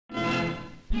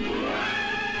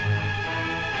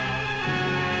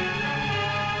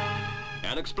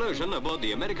explosion aboard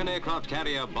the American aircraft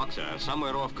carrier Boxer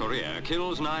somewhere off Korea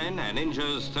kills 9 and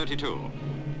injures 32.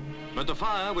 But the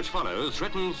fire which follows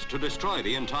threatens to destroy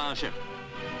the entire ship.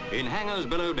 In hangars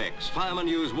below decks, firemen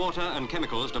use water and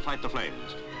chemicals to fight the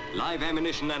flames. Live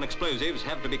ammunition and explosives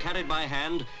have to be carried by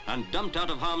hand and dumped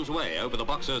out of harm's way over the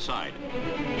Boxer's side.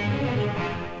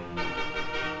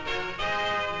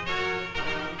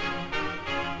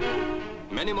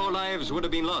 Many more lives would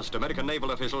have been lost, American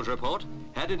naval officials report,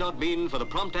 had it not been for the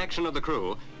prompt action of the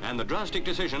crew and the drastic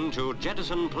decision to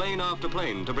jettison plane after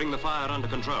plane to bring the fire under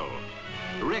control.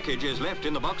 Wreckage is left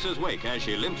in the Boxer's wake as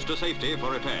she limps to safety for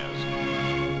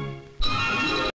repairs.